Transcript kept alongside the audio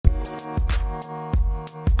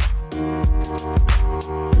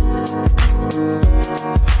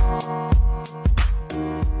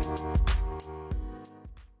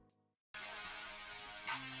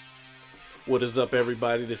What is up,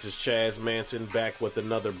 everybody? This is Chaz Manson back with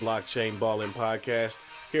another Blockchain Ballin' podcast.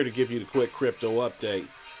 Here to give you the quick crypto update.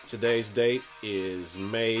 Today's date is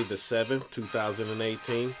May the 7th,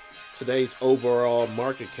 2018. Today's overall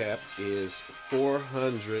market cap is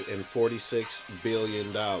 $446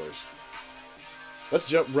 billion. Let's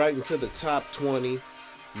jump right into the top 20.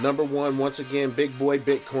 Number one, once again, big boy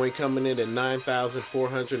Bitcoin coming in at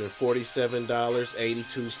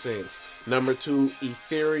 $9,447.82. Number two,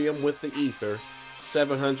 Ethereum with the Ether,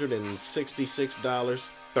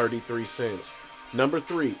 $766.33. Number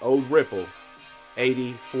three, Old Ripple,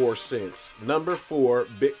 84 cents. Number four,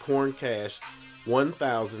 Bitcoin Cash,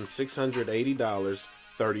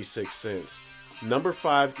 $1,680.36. Number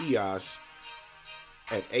five, EOS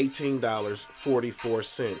at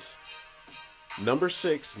 $18.44. Number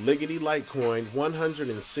six, Liggity Litecoin,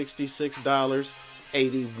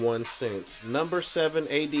 $166.81. Number seven,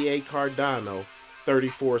 ADA Cardano,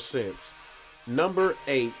 34 cents. Number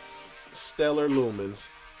eight, Stellar Lumens,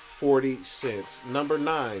 40 cents. Number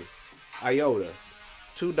nine, IOTA,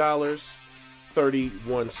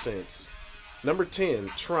 $2.31. Number 10,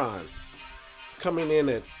 Tron, coming in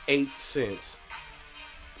at 8 cents.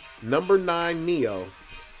 Number 9, Neo,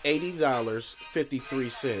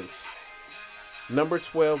 $80.53. Number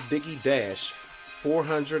 12, Diggy Dash,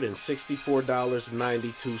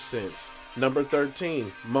 $464.92. Number 13,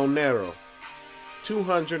 Monero,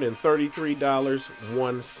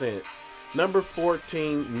 $233.01. Number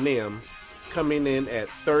 14, NIM, coming in at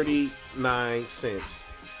 39 cents.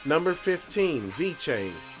 Number 15,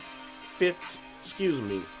 VeChain,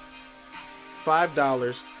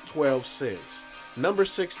 $5.12. Number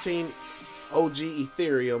 16, OG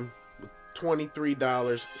Ethereum,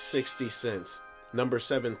 $23.60. Number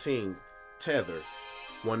 17, Tether,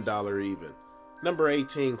 $1 even. Number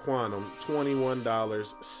 18, Quantum,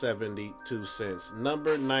 $21.72.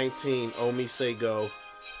 Number 19, Omisego,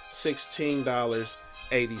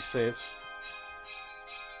 $16.80.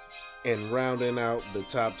 And rounding out the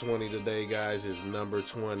top 20 today, guys, is number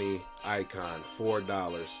 20, Icon,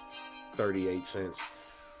 $4.38.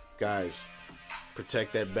 Guys,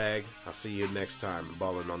 protect that bag. I'll see you next time,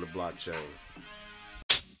 balling on the blockchain.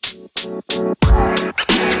 You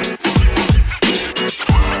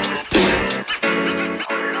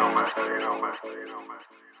know, man.